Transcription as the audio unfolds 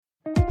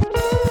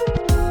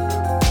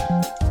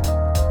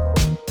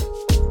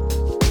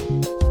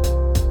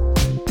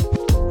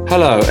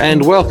Hello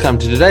and welcome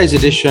to today's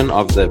edition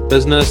of the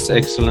Business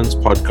Excellence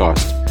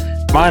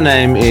Podcast. My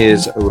name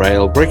is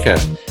Rael Bricker,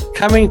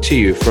 coming to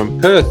you from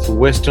Perth,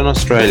 Western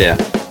Australia.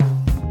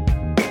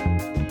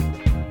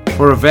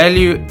 For a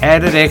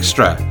value-added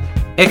extra,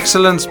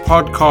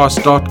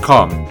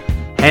 excellencepodcast.com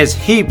has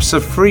heaps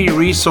of free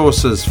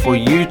resources for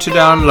you to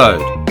download.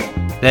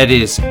 That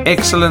is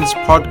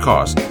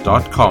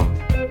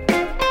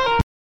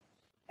excellencepodcast.com.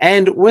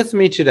 And with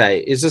me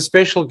today is a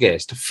special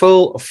guest,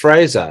 Phil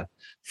Fraser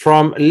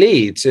from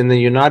Leeds in the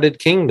United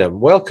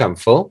Kingdom. Welcome,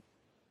 Phil.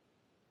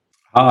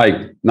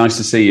 Hi, nice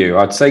to see you.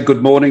 I'd say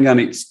good morning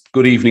and it's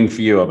good evening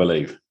for you, I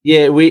believe.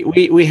 Yeah,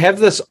 we have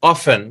this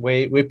often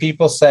where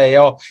people say,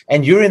 oh,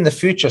 and you're in the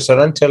future, so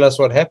don't tell us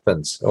what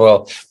happens.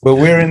 Well,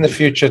 we're in the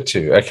future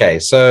too. Okay,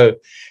 so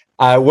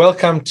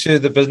welcome to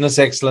the Business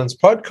Excellence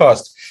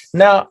Podcast.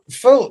 Now,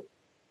 Phil,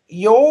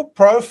 your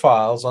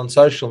profiles on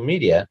social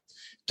media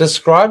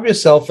describe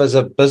yourself as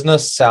a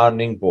business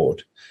sounding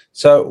board.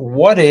 So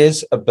what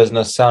is a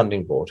business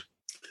sounding board?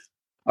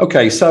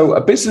 Okay, so a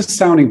business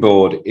sounding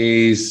board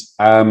is,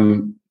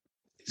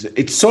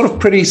 it's sort of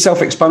pretty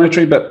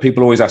self-explanatory, but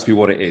people always ask me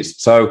what it is.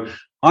 So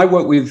I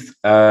work with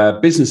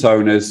business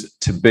owners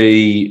to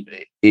be,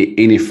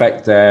 in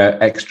effect,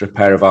 their extra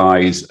pair of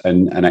eyes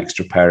and an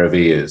extra pair of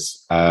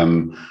ears.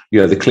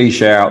 The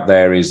cliche out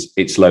there is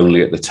it's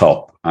lonely at the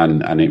top,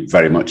 and it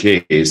very much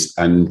is.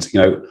 And,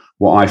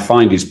 what I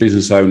find is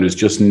business owners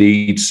just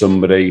need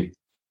somebody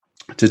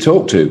to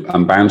talk to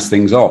and bounce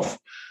things off.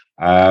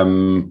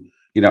 I'm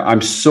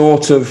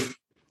sort of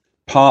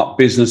part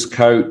business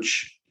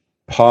coach,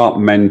 part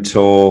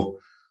mentor,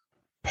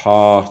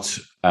 part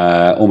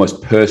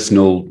almost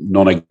personal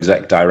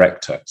non-exec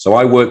director. So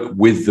I work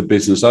with the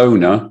business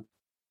owner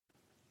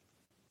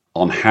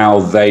on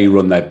how they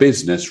run their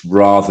business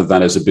rather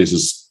than as a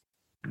business,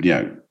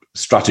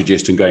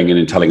 strategist and going in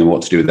and telling them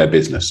what to do with their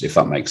business, if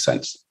that makes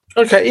sense.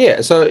 Okay,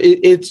 yeah. So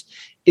it's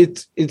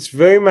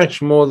very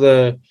much more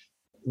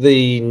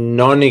the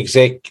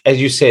non-exec, as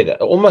you said,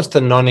 almost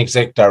a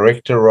non-exec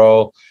director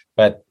role,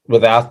 but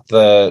without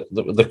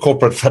the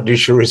corporate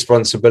fiduciary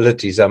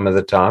responsibility some of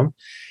the time,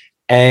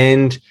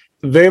 and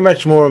very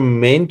much more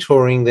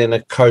mentoring than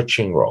a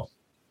coaching role.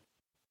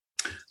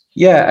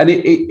 Yeah, and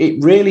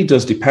it really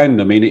does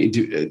depend. I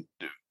mean,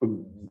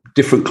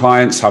 different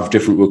clients have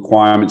different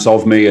requirements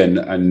of me, and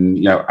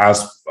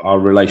as our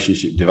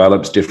relationship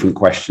develops, different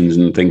questions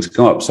and things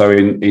come up. So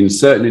in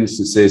certain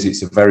instances,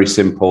 it's a very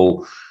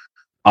simple,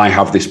 I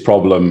have this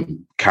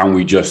problem, can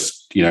we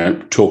just,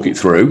 talk it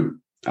through?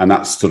 And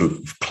that's sort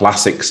of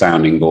classic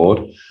sounding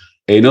board.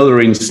 In other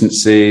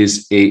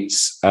instances,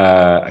 it's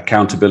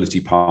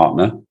accountability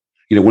partner.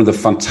 One of the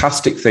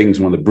fantastic things,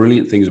 one of the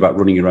brilliant things about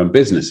running your own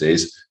business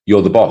is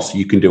you're the boss.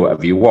 You can do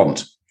whatever you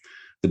want.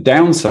 The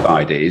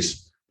downside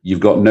is you've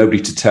got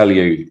nobody to tell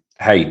you,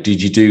 hey,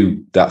 did you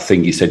do that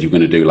thing you said you were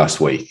going to do last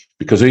week?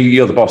 Because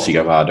you're the boss. You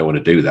go, I don't want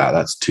to do that.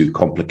 That's too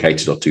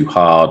complicated or too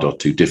hard or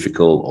too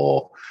difficult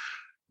or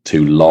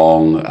too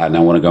long, and I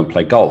want to go and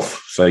play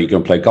golf. So you go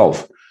and play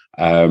golf,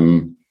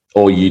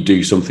 or you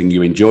do something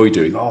you enjoy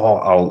doing.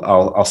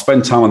 I'll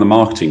spend time on the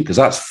marketing because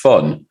that's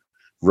fun,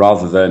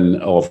 rather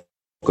than I've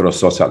got to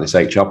sort out this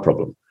HR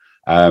problem.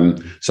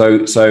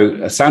 So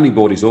a sounding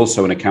board is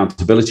also an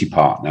accountability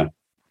partner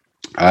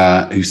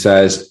who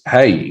says,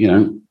 hey,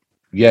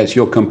 it's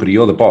your company,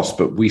 you're the boss,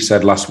 but we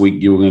said last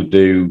week you were going to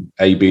do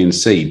A, B, and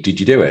C. Did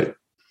you do it?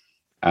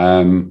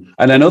 And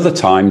then other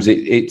times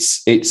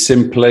it's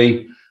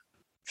simply,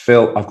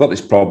 Phil, I've got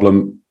this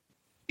problem.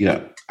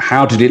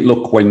 How did it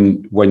look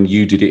when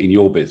you did it in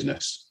your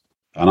business?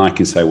 And I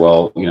can say,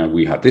 well,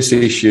 we had this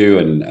issue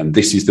and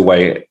this is the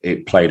way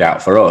it played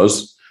out for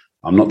us.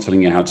 I'm not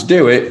telling you how to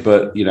do it,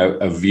 but,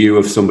 a view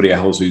of somebody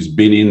else who's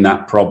been in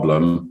that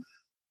problem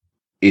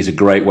is a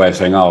great way of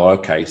saying, oh,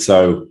 okay,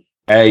 so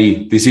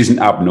A, this isn't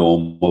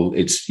abnormal.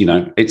 It's,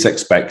 it's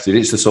expected.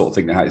 It's the sort of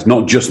thing that it's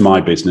not just my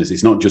business.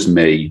 It's not just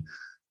me.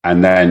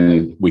 And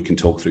then we can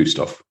talk through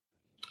stuff.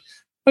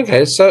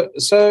 Okay, so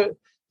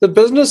the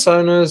business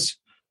owners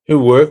who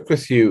work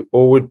with you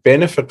or would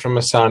benefit from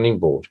a sounding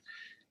board,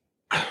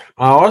 I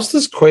ask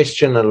this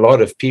question a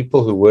lot of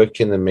people who work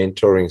in the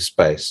mentoring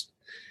space.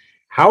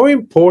 How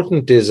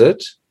important is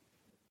it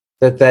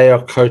that they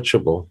are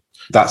coachable?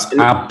 That's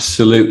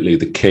absolutely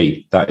the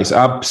key. That is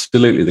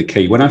absolutely the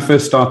key. When I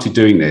first started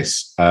doing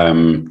this,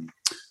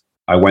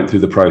 I went through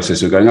the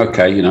process of going,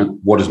 okay,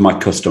 what does my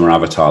customer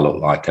avatar look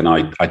like? And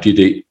I did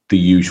it the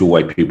usual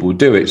way people would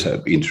do it.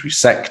 So industry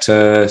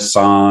sector,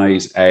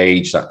 size,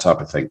 age, that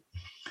type of thing.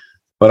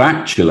 But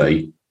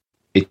actually,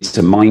 it's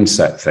a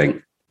mindset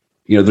thing.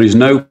 There's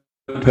no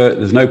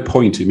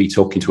point in me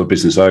talking to a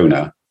business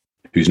owner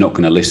who's not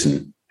going to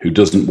listen, who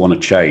doesn't want to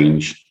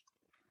change,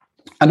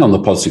 and on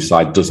the positive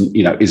side,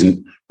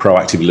 isn't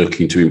proactively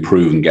looking to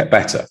improve and get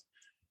better.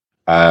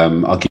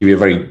 I'll give you a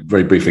very,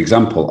 very brief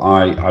example.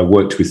 I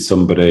worked with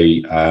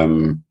somebody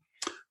a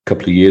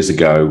couple of years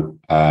ago.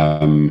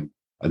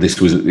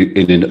 This was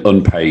in an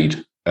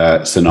unpaid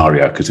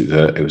scenario because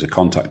it was a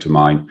contact of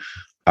mine.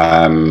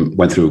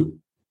 Went through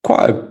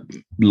quite a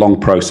long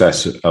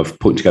process of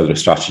putting together a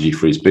strategy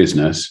for his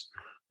business,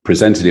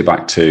 presented it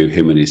back to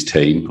him and his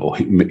team, or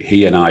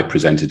he and I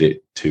presented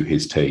it to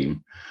his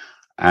team,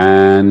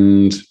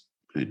 and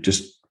it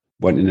just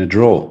went in a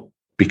drawer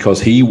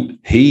because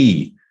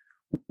he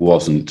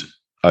wasn't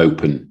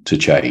open to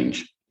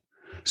change.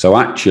 So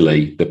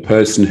actually, the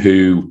person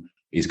who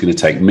is going to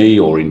take me,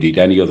 or indeed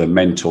any other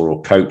mentor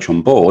or coach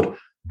on board,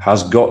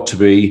 has got to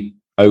be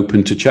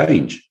open to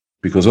change,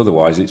 because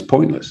otherwise it's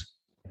pointless.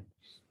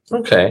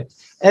 Okay.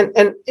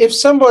 And if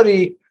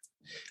somebody,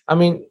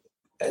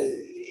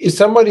 if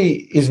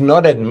somebody is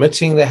not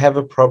admitting they have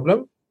a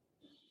problem,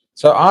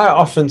 so I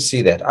often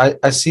see that.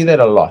 I see that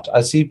a lot.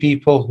 I see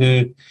people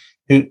who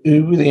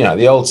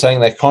the old saying,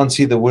 they can't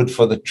see the wood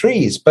for the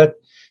trees, but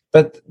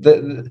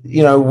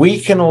we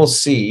can all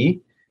see,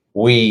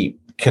 we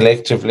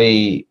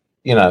collectively,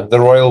 the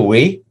royal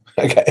we,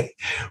 okay,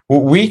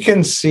 we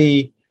can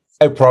see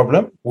a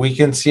problem. We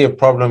can see a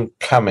problem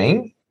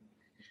coming,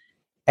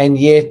 and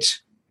yet,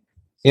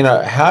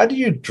 how do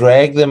you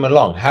drag them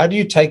along? How do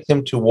you take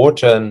them to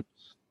water and,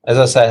 as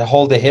I say,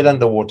 hold their head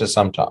underwater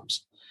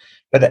sometimes?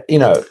 But,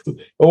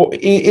 or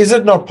is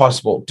it not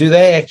possible? Do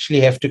they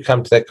actually have to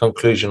come to that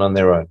conclusion on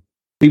their own?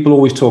 People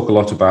always talk a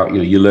lot about,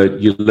 you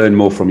learn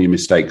more from your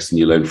mistakes than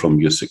you learn from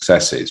your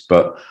successes,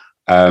 but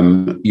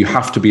you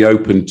have to be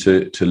open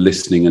to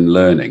listening and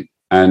learning.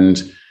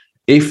 And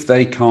if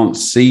they can't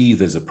see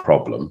there's a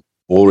problem,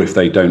 or if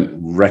they don't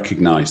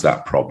recognize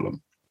that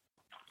problem,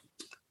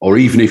 or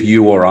even if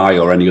you or I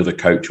or any other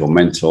coach or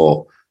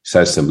mentor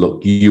says to them,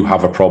 look, you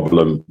have a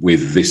problem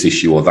with this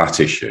issue or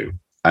that issue,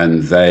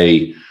 and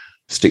they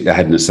stick their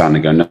head in the sand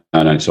and go, no,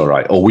 it's all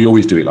right, or we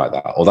always do it like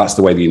that, or that's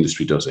the way the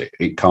industry does it,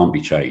 it can't be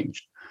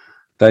changed,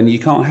 then you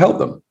can't help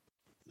them.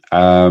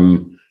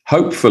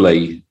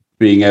 Hopefully,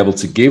 being able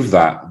to give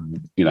that,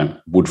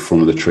 wood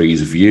from the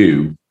trees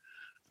view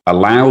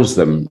allows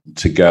them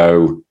to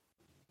go,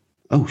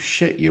 oh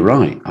shit, you're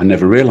right, I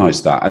never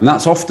realized that. And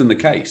that's often the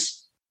case,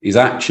 is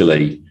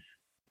actually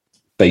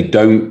they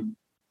don't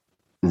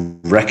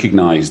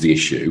recognize the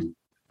issue.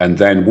 And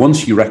then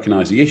once you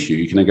recognize the issue,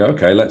 you can go,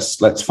 okay,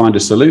 let's find a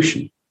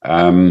solution.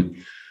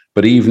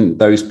 But even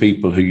those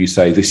people who you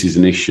say this is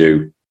an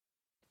issue,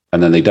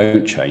 and then they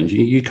don't change,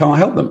 you can't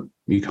help them.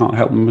 You can't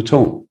help them at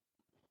all.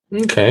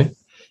 Okay.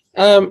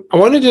 I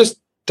want to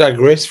just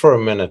digress for a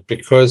minute,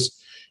 because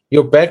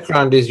your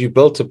background is you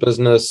built a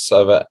business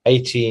over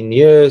 18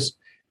 years,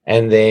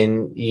 and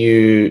then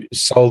you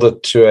sold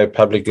it to a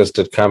public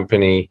listed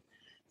company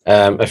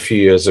a few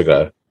years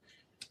ago.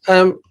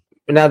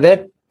 Now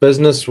that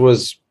business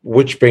was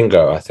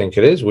WhichBingo, I think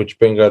it is,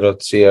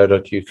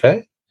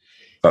 whichbingo.co.uk.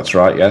 That's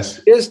right,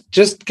 yes.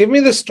 Just give me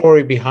the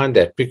story behind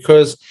that,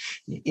 because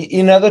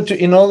in order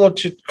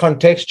to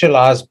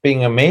contextualize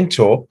being a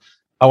mentor,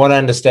 I want to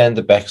understand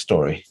the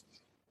backstory.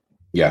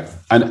 Yeah,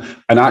 and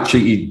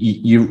actually,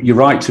 you're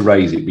right to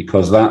raise it,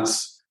 because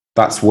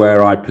that's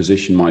where I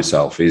position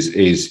myself.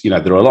 Is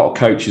there are a lot of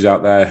coaches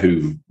out there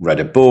who've read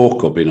a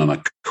book or been on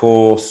a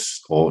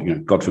course, or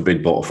God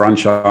forbid, bought a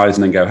franchise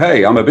and then go,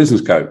 hey, I'm a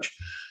business coach.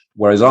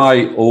 Whereas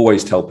I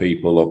always tell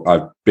people, look,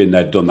 I've been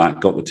there, done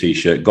that, got the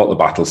T-shirt, got the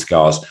battle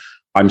scars.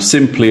 I'm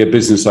simply a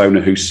business owner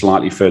who's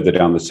slightly further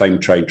down the same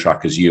train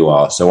track as you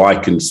are, so I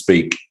can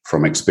speak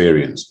from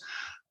experience.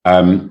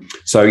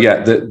 So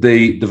yeah,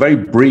 the very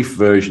brief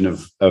version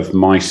of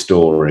my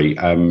story.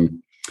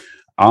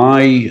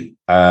 I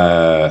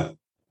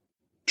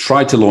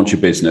tried to launch a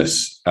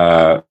business,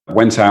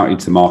 went out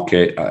into the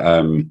market,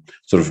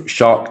 sort of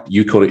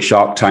you call it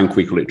Shark Tank,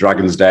 we call it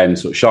Dragon's Den,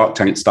 sort of Shark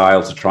Tank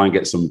style, to try and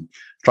get some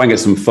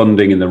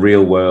funding in the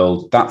real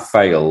world. That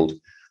failed.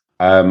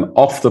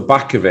 Off the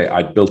back of it,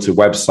 I'd built a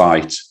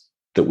website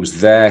that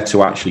was there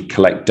to actually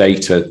collect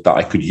data that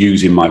I could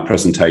use in my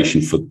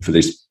presentation for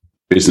this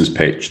business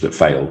pitch that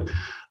failed.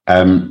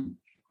 And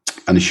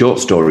the short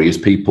story is,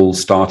 people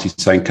started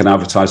saying, can I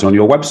advertise on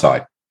your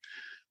website?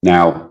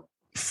 Now,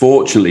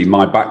 fortunately,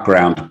 my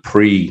background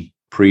pre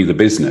the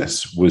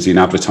business was in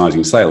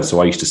advertising sales.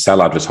 So I used to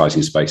sell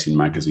advertising space in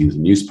magazines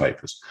and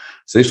newspapers.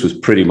 So this was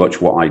pretty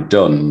much what I'd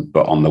done,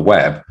 but on the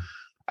web.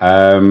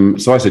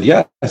 So I said,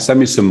 yeah, send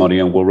me some money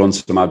and we'll run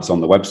some ads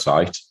on the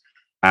website.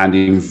 And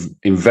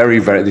in very,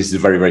 this is a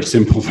very, very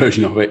simple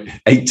version of it,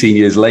 18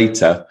 years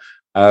later,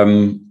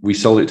 we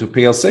sold it to a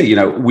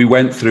PLC. We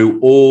went through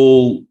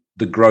all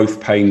the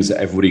growth pains that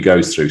everybody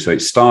goes through. So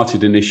it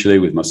started initially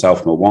with myself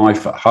and my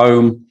wife at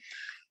home,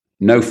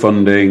 no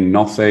funding,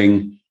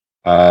 nothing.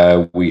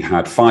 We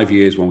had 5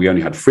 years when we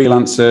only had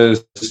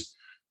freelancers.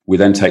 We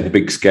then take the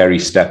big scary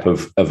step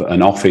of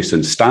an office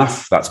and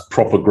staff. That's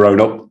proper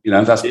grown up,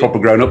 proper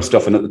grown up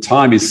stuff. And at the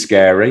time is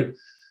scary.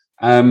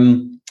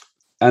 And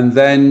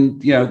then,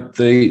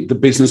 the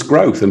business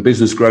growth, and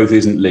business growth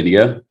isn't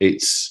linear.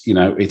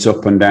 It's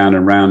up and down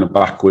and round and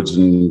backwards,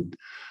 and,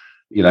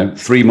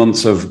 3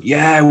 months of,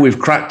 yeah, we've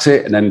cracked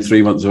it. And then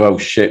 3 months of, oh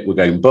shit, we're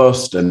going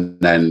bust. And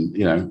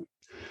then,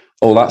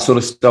 all that sort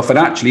of stuff. And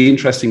actually,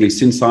 interestingly,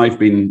 since I've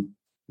been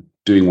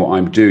doing what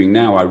I'm doing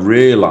now, I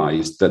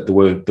realized that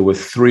there were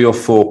 3 or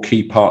 4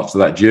 key parts of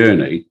that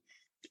journey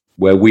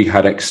where we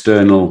had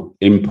external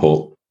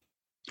input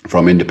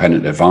from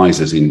independent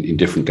advisors in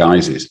different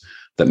guises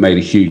that made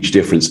a huge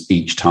difference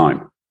each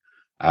time.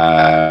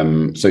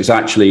 So it's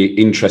actually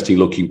interesting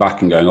looking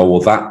back and going, oh,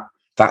 well,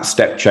 that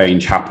step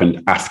change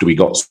happened after we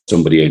got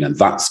somebody in, and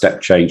that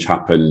step change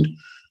happened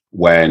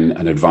when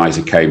an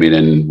advisor came in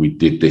and we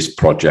did this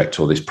project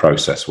or this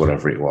process,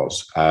 whatever it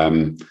was.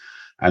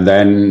 And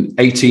then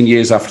 18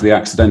 years after the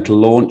accidental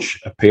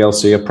launch, a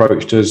PLC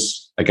approached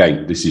us.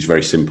 Again, this is very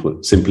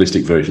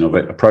simplistic version of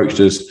it. Approached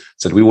us,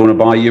 said, we want to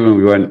buy you. And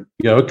we went,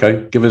 yeah,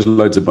 okay, give us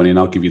loads of money and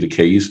I'll give you the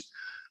keys.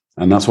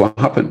 And that's what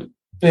happened.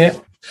 Yeah.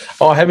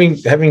 Oh,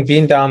 having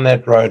been down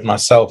that road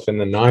myself in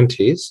the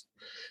 90s,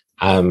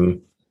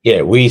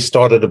 we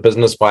started a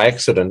business by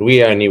accident.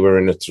 We only were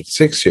in it for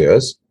 6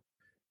 years.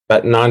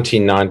 But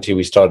 1990,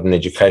 we started an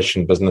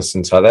education business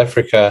in South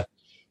Africa.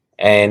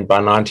 And by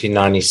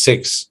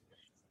 1996,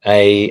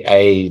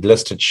 a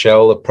listed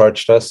Shell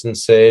approached us and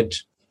said,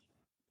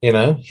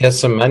 here's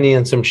some money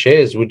and some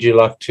shares. Would you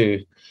like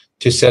to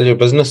sell your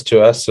business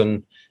to us?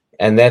 And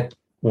that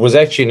was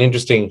actually an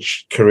interesting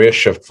career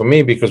shift for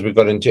me, because we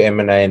got into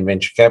M&A and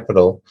venture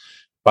capital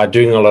by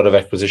doing a lot of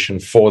acquisition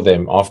for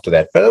them after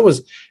that. But it was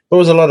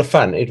a lot of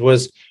fun.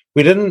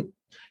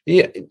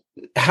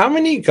 How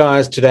many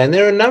guys today, and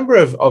there are a number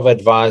of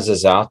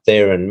advisors out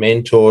there and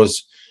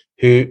mentors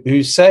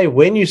who say,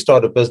 when you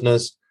start a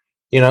business,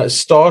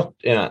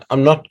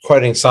 I'm not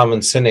quoting Simon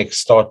Sinek,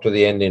 start with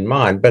the end in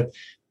mind, but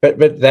that,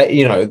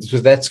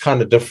 because that's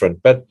kind of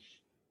different. But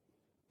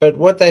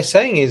what they're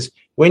saying is,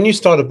 when you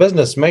start a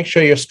business, make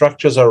sure your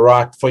structures are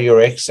right for your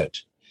exit.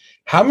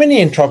 How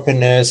many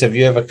entrepreneurs have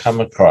you ever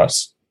come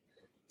across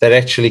that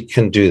actually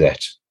can do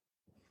that?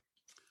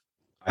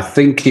 I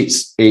think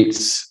it's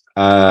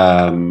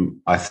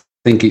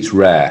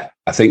rare.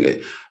 I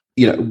think,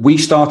 we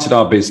started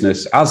our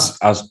business as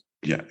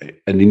an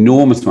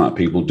enormous amount of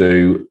people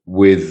do,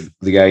 with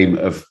the aim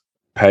of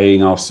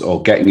paying us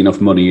or getting enough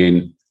money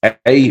in,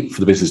 A, for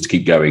the business to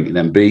keep going, and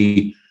then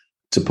B,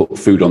 to put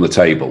food on the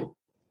table.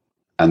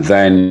 And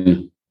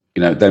then,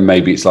 then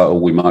maybe it's like, oh,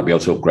 we might be able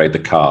to upgrade the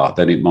car.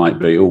 Then it might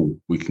be, oh,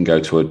 we can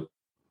go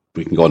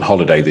on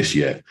holiday this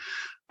year.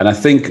 And I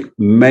think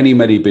many,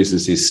 many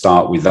businesses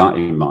start with that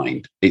in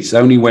mind. It's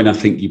only when I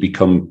think you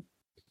become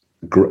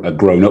a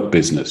grown-up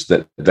business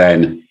that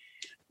then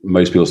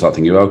most people start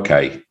thinking,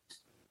 okay,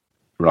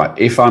 right,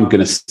 if I'm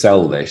going to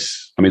sell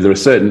this, I mean, there are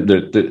certain,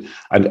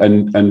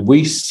 and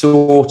we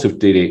sort of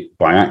did it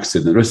by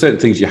accident. There are certain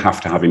things you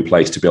have to have in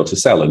place to be able to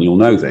sell, and you'll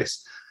know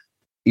this.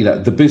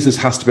 The business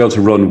has to be able to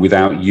run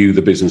without you,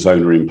 the business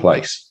owner, in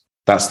place.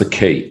 That's the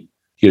key.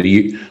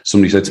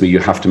 Somebody said to me, you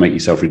have to make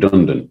yourself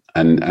redundant.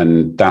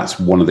 And that's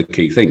one of the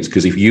key things.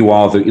 Because if you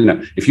are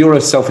if you're a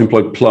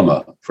self-employed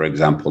plumber, for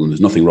example, and there's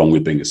nothing wrong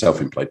with being a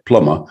self-employed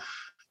plumber,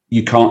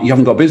 you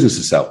haven't got business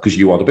to sell, because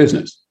you are the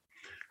business.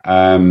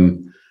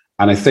 And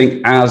I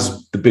think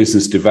as the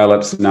business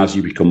develops and as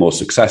you become more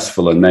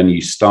successful, and then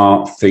you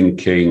start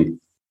thinking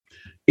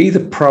either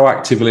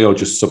proactively or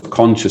just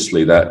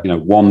subconsciously that,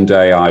 one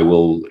day I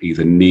will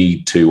either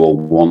need to or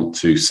want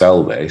to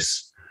sell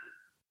this,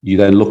 you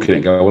then look at it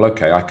and go, well,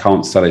 okay, I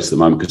can't sell it at the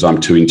moment because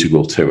I'm too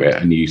integral to it.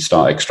 And you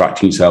start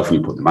extracting yourself, and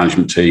you put the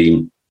management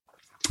team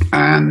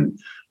and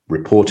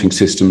reporting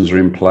systems are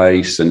in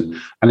place. And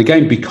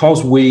again,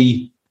 because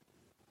we,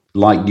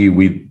 like you,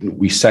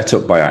 we set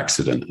up by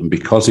accident, and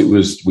because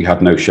we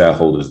had no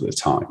shareholders at the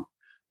time,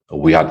 or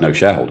we had no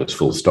shareholders,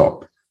 full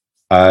stop.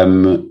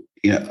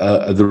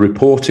 The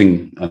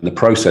reporting and the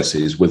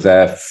processes were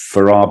there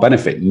for our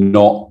benefit,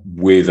 not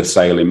with a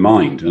sale in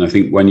mind. And I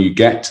think when you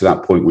get to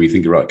that point where you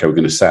think, right, okay, we're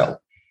going to sell,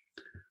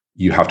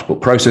 you have to put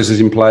processes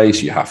in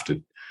place. You have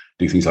to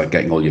do things like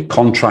getting all your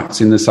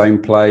contracts in the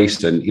same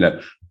place. And,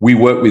 we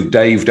work with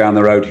Dave down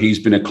the road. He's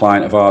been a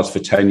client of ours for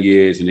 10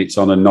 years, and it's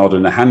on a nod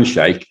and a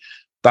handshake.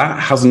 That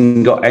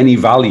hasn't got any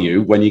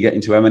value when you get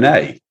into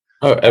M&A.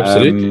 Oh,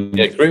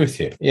 absolutely. I agree with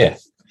you. Yeah.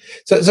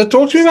 So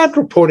talk to me about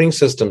reporting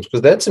systems,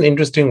 because that's an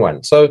interesting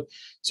one. So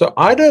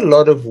I do a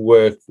lot of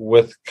work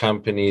with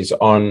companies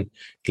on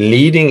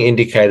leading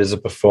indicators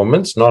of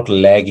performance, not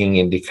lagging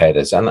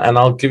indicators. And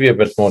I'll give you a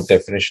bit more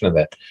definition of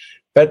that.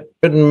 But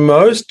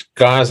most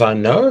guys I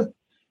know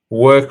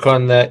work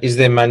on is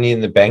there money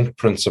in the bank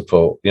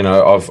principle,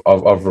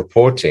 of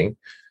reporting.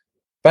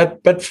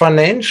 But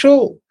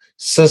financial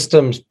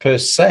systems per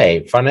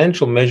se,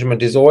 financial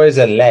measurement is always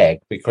a lag,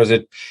 because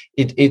it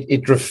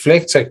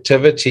reflects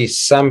activity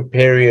some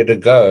period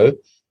ago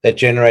that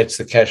generates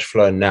the cash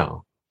flow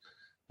now.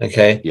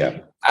 Okay.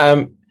 Yeah.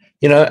 And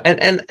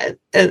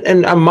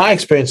my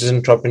experience as an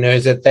entrepreneur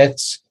is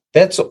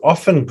that's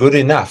often good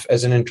enough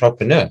as an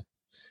entrepreneur,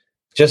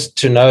 just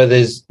to know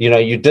there's,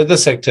 you did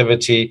this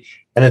activity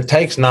and it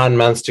takes 9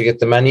 months to get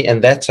the money,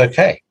 and that's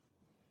okay.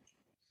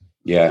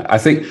 Yeah, I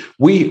think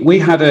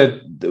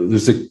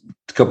there's a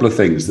couple of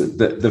things.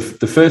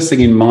 The first thing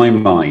in my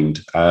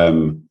mind,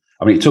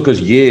 it took us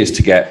years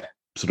to get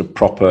sort of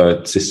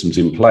proper systems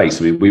in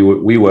place. I mean, we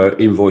were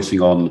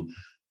invoicing on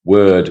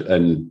Word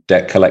and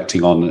debt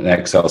collecting on an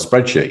Excel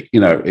spreadsheet.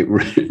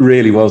 It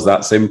really was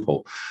that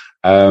simple.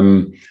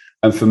 And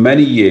And for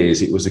many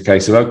years, it was a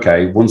case of,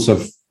 okay, once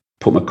I've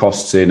put my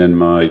costs in and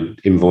my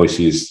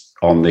invoices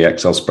on the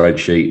Excel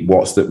spreadsheet,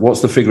 what's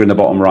the figure in the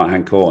bottom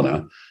right-hand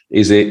corner?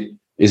 Is it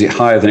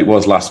higher than it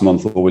was last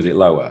month, or was it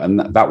lower? And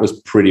that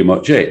was pretty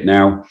much it.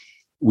 Now,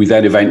 we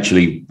then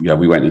eventually,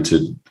 we went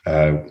into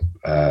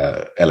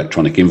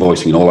electronic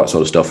invoicing and all that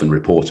sort of stuff and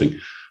reporting.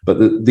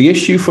 But the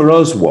issue for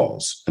us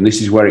was, and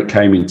this is where it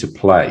came into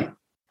play,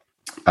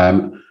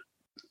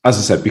 as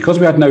I said, because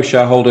we had no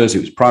shareholders, it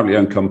was a privately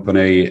owned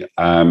company,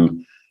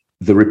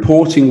 the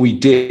reporting we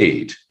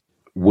did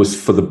was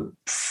for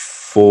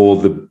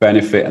the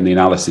benefit and the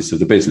analysis of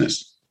the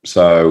business.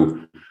 So,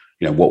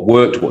 what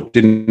worked, what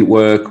didn't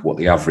work, what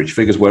the average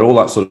figures were, all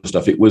that sort of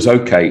stuff. It was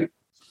okay,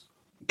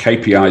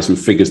 KPIs and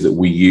figures that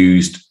we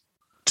used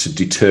to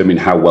determine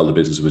how well the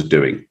business was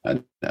doing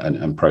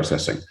and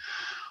processing.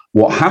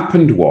 What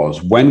happened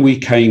was, when we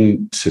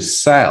came to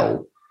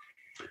sell,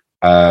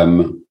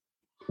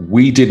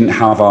 we didn't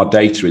have our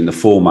data in the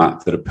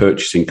format that a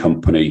purchasing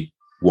company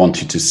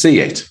wanted to see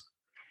it.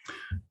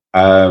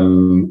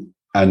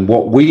 And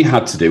what we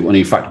had to do, and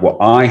in fact, what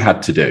I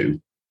had to do,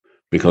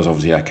 because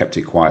obviously I kept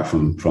it quiet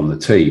from the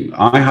team,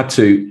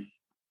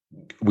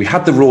 we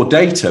had the raw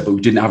data, but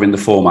we didn't have it in the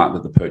format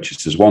that the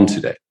purchasers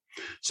wanted it.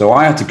 So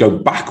I had to go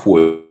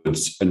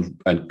backwards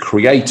and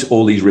create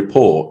all these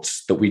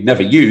reports that we'd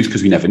never used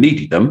because we never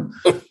needed them.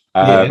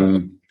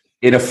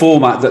 In a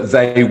format that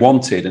they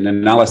wanted, and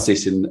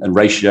analysis and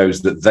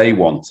ratios that they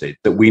wanted,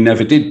 that we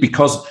never did,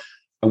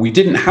 and we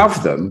didn't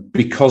have them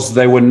because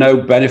there were no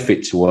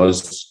benefit to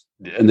us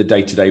in the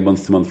day-to-day,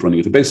 month-to-month running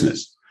of the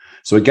business.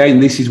 So again,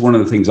 this is one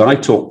of the things I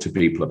talk to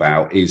people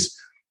about is,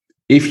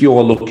 if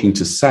you're looking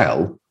to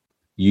sell,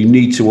 you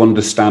need to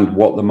understand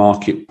what the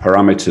market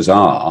parameters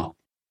are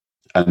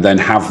and then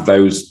have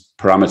those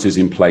parameters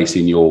in place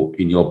in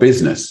your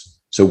business.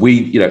 So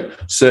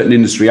certain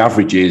industry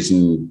averages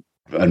and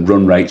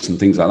run rates and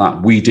things like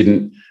that, we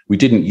didn't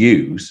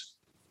use,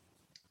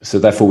 so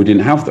therefore we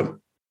didn't have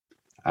them.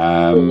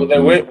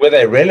 Were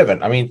they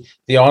relevant? I mean,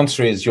 the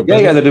answer is your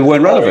business. Yeah, they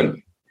weren't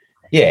relevant.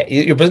 Yeah,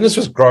 your business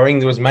was growing.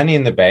 There was money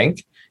in the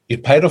bank.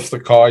 You'd paid off the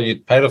car.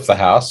 You'd paid off the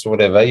house, or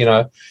whatever.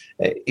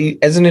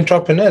 As an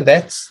entrepreneur,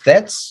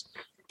 that's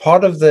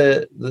part of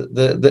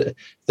the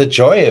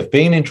joy of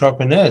being an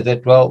entrepreneur.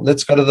 That, well,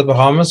 let's go to the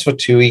Bahamas for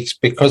 2 weeks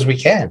because we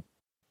can.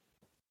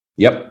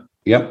 Yep.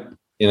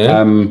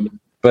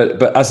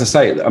 But as I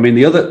say, I mean,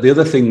 I'll tell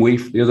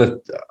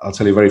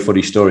you a very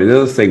funny story.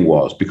 The other thing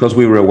was, because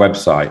we were a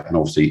website, and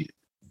obviously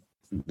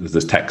there's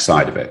the tech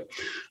side of it,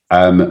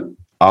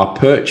 our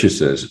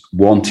purchasers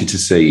wanted to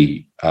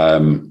see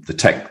the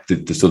tech,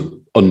 the sort of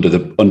under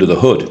the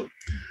hood.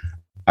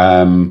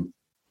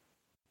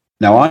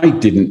 Now, I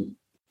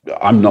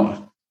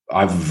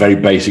have a very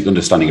basic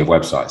understanding of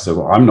websites,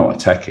 so I'm not a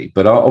techie,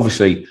 but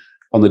obviously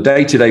on the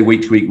day-to-day,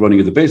 week-to-week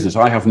running of the business,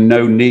 I have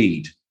no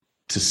need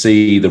to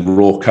see the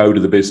raw code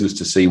of the business,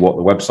 to see what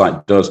the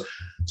website does.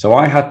 So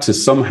I had to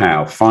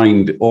somehow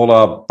find all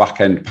our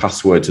back-end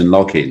passwords and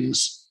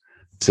logins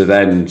to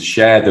then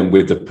share them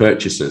with the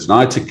purchasers. And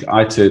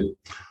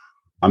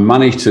I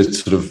managed to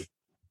sort of,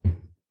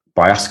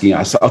 by asking,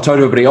 I told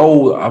everybody,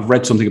 I've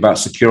read something about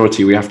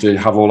security. We have to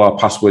have all our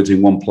passwords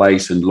in one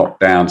place and locked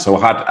down. So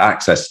I had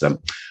access to them.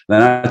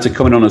 Then I had to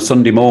come in on a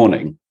Sunday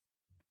morning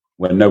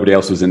when nobody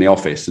else was in the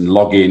office and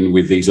log in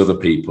with these other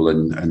people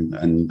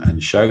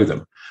and show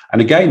them. And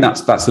again,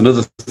 that's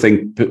another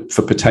thing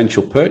for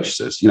potential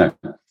purchasers.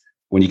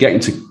 When you get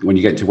into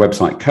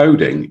website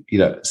coding,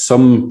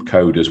 some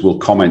coders will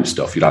comment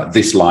stuff. You're like,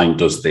 this line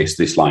does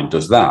this line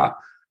does that.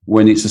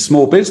 When it's a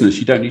small business,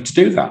 you don't need to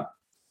do that.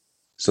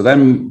 So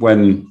then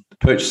when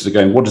purchasers are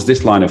going, what does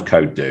this line of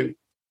code do?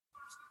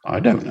 I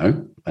don't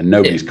know, and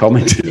nobody's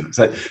commented.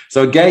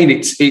 So again,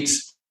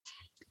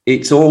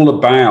 it's all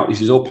about, this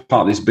is all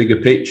part of this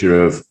bigger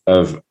picture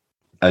of,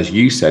 as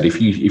you said,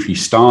 if you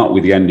start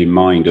with the end in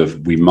mind of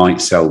we might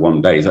sell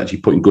one day, it's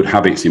actually putting good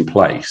habits in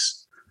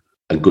place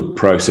and good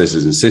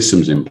processes and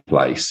systems in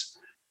place,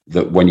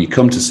 that when you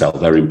come to sell,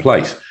 they're in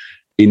place.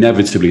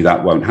 Inevitably,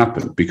 that won't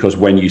happen, because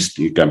when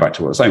going back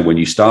to what I was saying, when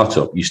you start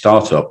up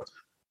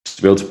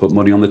to be able to put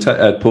money on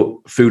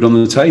put food on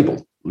the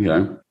table.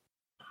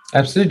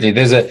 Absolutely.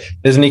 There's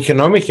an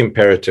economic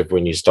imperative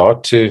when you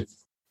start to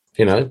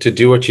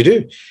do what you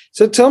do.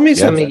 So tell me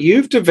something.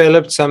 You've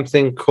developed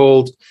something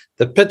called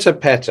the Pitter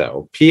Patter,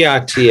 or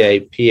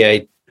PITA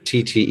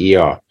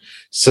PATTER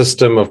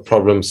system of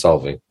problem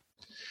solving.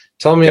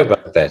 Tell me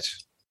about that.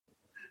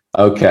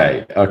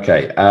 Okay.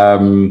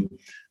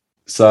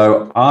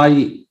 So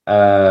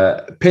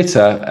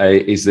Pitter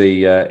is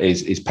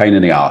pain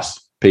in the arse.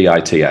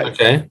 PITA.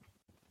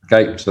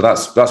 Okay. So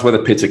that's where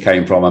the pitter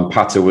came from, and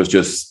patter was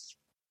just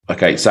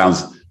okay. It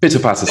sounds pitter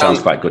patter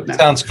sounds quite good now.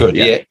 Sounds good.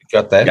 Yeah,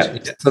 got that.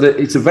 Yeah. So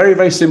it's a very,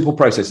 very simple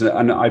process,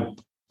 and I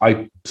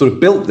sort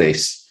of built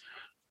this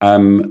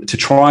to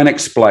try and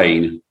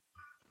explain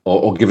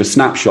or give a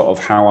snapshot of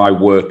how I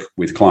work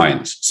with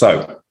clients.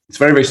 So it's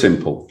very, very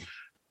simple.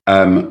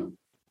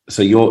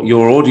 So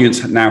your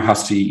audience now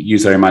has to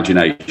use their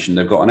imagination.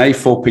 They've got an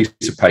A4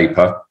 piece of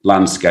paper,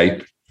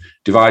 landscape.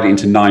 divide it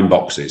into 9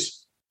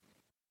 boxes.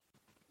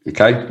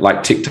 Okay,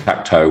 like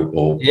tic-tac-toe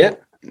or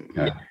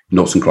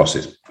noughts and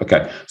crosses.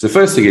 Okay, so the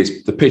first thing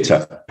is the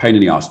pitter, pain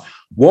in the arse.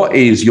 What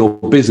is your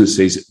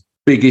business's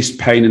biggest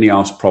pain in the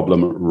arse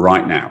problem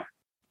right now?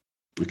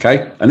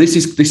 Okay, and this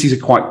is a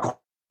quite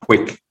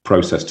quick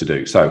process to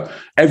do. So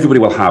everybody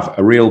will have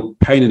a real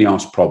pain in the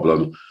arse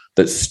problem.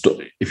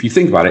 If you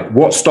think about it,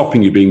 what's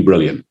stopping you being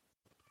brilliant?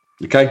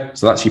 Okay,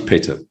 so that's your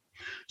pitter.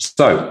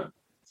 So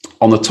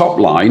on the top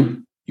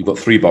line, you've got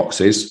 3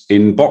 boxes.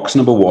 In box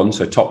number 1,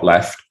 so top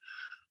left,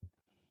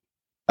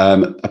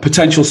 a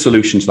potential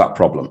solution to that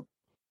problem,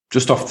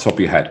 just off the top of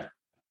your head.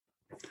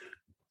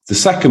 The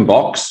second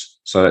box,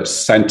 so it's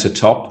center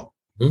top,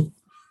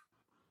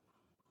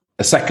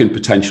 a second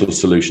potential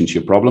solution to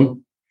your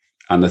problem.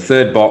 And the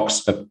third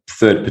box, a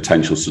third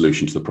potential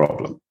solution to the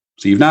problem.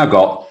 So you've now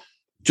got,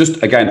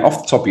 just again,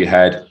 off the top of your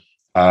head,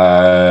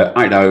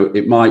 I know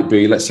it might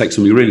be, let's take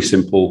something really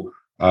simple.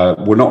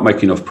 We're not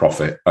making enough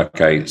profit.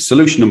 Okay.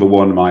 Solution number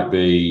 1 might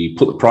be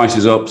put the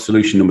prices up.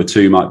 Solution number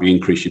 2 might be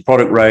increase your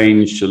product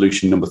range.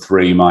 Solution number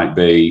 3 might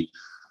be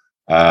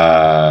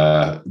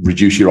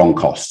reduce your own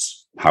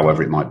costs,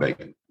 however it might be.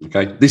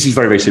 Okay. This is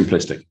very, very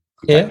simplistic.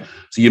 Okay? Yeah.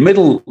 So your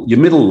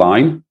middle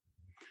line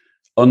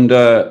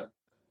under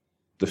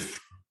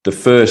the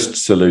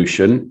first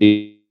solution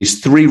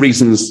is 3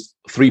 reasons,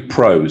 3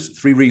 pros,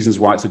 3 reasons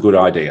why it's a good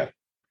idea.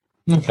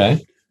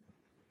 Okay.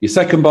 Your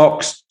second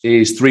box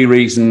is 3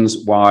 reasons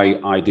why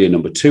idea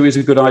number 2 is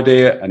a good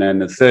idea. And then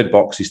the third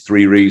box is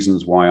 3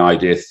 reasons why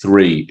idea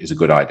 3 is a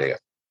good idea.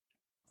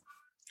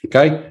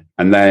 Okay.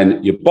 And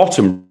then your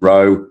bottom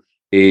row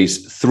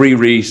is 3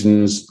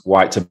 reasons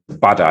why it's a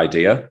bad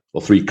idea,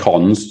 or 3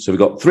 cons. So we've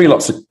got 3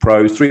 lots of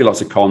pros, 3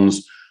 lots of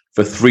cons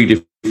for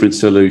 3 different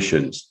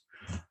solutions.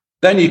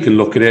 Then you can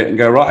look at it and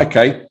go, right,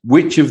 okay,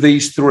 which of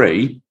these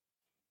 3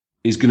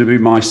 is going to be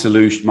my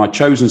solution, my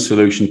chosen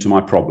solution to my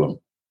problem?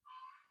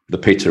 The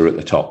pitter at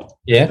the top.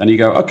 Yeah. And you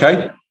go,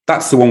 okay,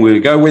 that's the one we're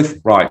going to go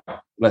with. Right,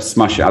 let's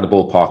smash it out of the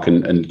ballpark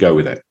and go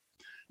with it.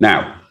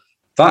 Now,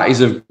 that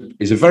is a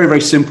very,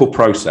 very simple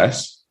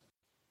process.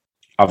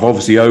 I've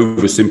obviously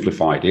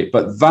oversimplified it,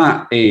 but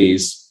that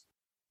is,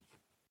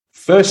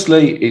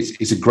 firstly,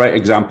 it's a great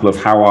example of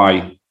how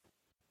I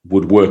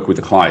would work with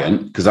a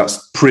client, because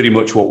that's pretty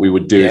much what we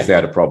would do if they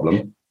had a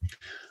problem.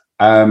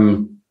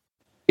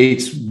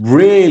 It's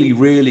really,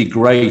 really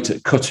great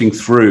at cutting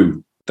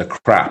through the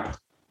crap,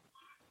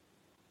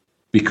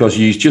 because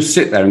you just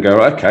sit there and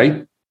go,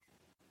 okay,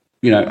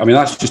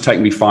 that's just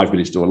taking me 5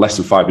 minutes or less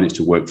than 5 minutes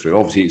to work through.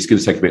 Obviously, it's going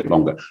to take a bit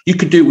longer. You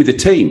could do it with a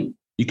team.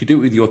 You could do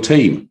it with your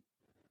team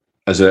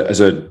as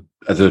a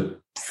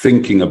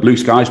thinking, a blue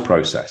skies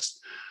process.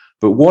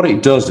 But what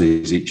it does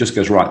is it just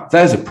goes, right,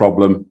 there's a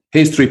problem.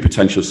 Here's 3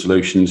 potential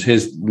solutions.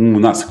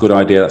 That's a good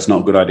idea. That's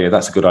not a good idea.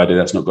 That's a good idea.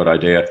 That's not a good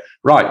idea.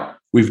 Right.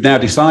 We've now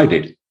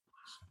decided.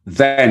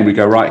 Then we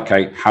go, right,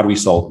 okay, how do we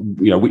solve,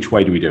 which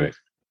way do we do it?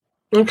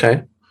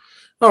 Okay.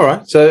 All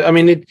right. So,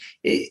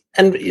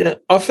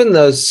 often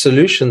those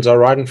solutions are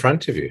right in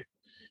front of you,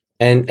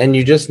 and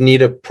you just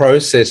need a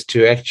process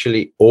to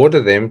actually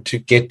order them to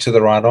get to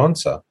the right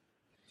answer.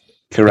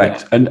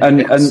 Correct. And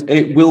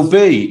it will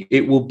be,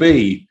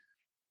 the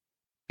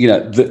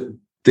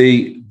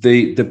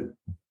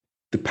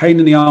pain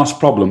in the arse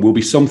problem will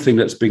be something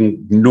that's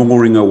been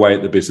gnawing away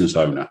at the business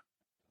owner.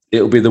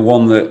 It'll be the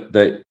one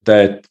that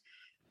they're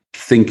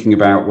thinking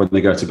about when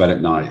they go to bed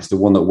at night. It's the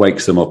one that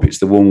wakes them up. It's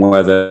the one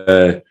where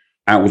they're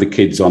out with the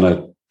kids on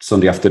a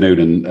Sunday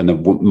afternoon and the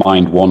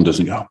mind wanders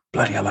and go, oh,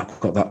 bloody hell, I've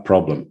got that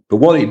problem. But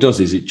what it does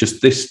is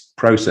this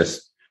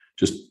process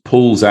just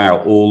pulls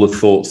out all the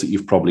thoughts that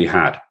you've probably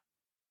had.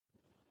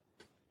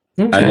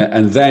 Okay.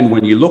 And then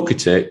when you look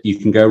at it, you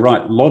can go,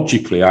 right,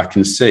 logically, I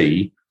can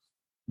see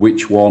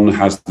which one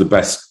has the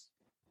best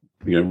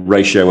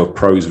ratio of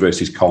pros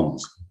versus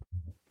cons.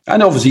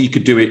 And obviously you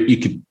could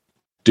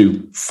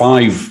do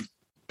 5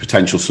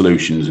 potential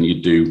solutions and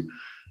you'd do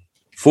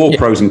 4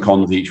 pros and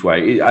cons each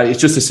way. It's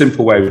just a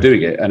simple way of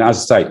doing it. And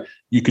as I say,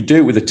 you could do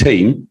it with a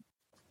team,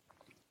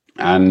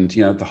 and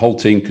the whole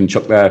team can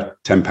chuck their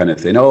 10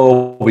 pence in.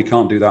 Oh, we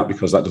can't do that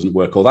because that doesn't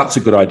work. Or that's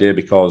a good idea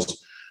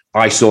because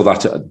I saw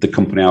that at the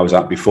company I was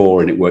at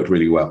before and it worked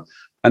really well.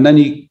 And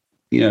then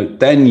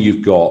then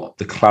you've got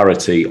the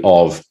clarity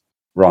of,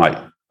 right,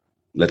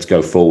 let's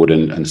go forward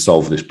and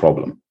solve this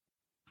problem.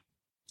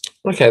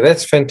 Okay,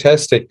 that's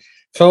fantastic.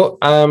 Phil,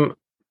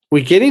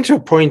 we're getting to a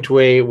point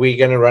where we're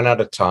going to run out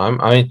of time.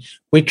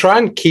 We try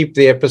and keep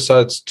the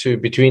episodes to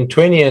between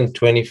 20 and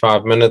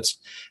 25 minutes,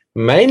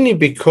 mainly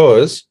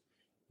because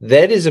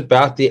that is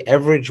about the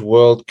average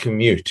world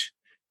commute.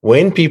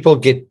 When people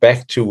get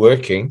back to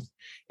working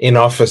in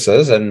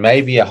offices, and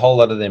maybe a whole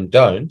lot of them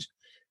don't,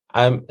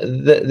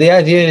 the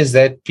idea is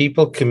that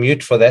people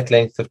commute for that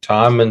length of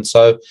time, and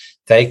so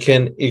they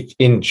can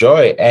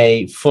enjoy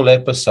a full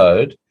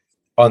episode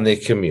on their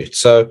commute.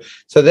 So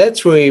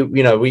that's where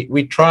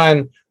we try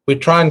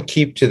and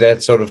keep to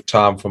that sort of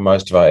time for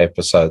most of our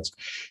episodes.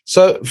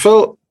 So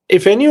Phil,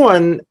 if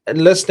anyone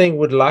listening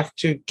would like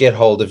to get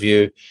hold of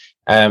you,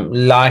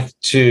 like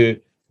to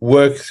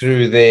work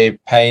through their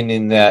pain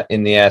in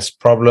the ass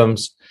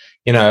problems,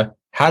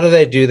 how do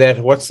they do that?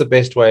 What's the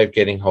best way of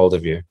getting hold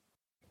of you?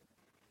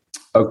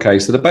 Okay,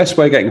 so the best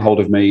way of getting hold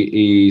of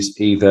me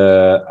is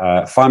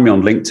either find me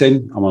on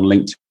LinkedIn. I'm on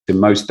LinkedIn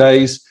most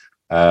days,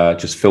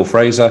 just Phil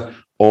Fraser.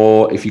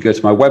 Or if you go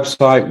to my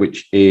website,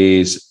 which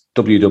is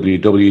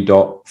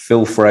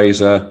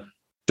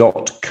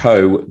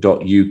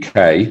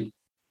www.philfraser.co.uk.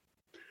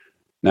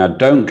 Now,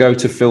 don't go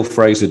to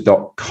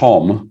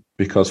philfraser.com,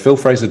 because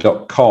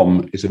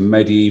philfraser.com is a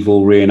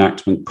medieval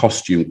reenactment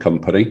costume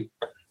company.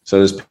 So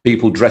there's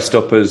people dressed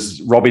up as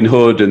Robin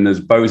Hood, and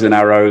there's bows and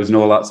arrows and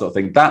all that sort of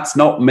thing. That's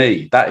not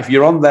me. That, if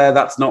you're on there,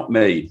 that's not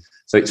me.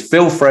 So it's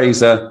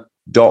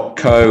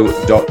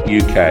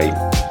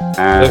philfraser.co.uk,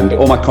 and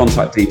all my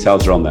contact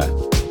details are on there.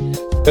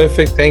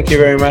 Perfect. Thank you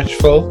very much,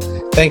 Phil.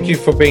 Thank you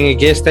for being a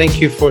guest.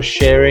 Thank you for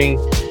sharing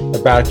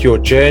about your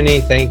journey.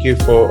 Thank you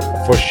for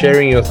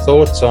sharing your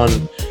thoughts on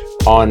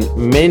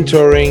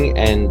mentoring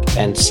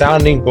and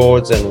sounding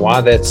boards and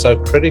why that's so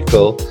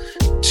critical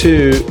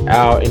to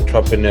our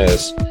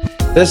entrepreneurs.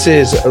 This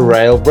is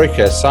Rael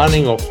Bricker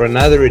signing off for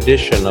another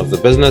edition of the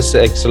Business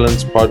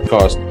Excellence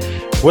Podcast,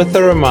 with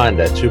a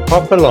reminder to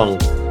pop along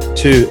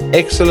to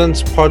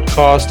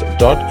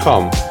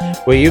excellencepodcast.com,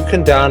 where you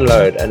can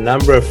download a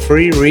number of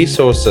free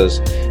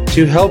resources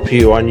to help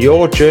you on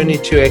your journey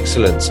to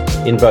excellence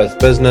in both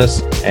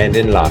business and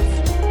in life.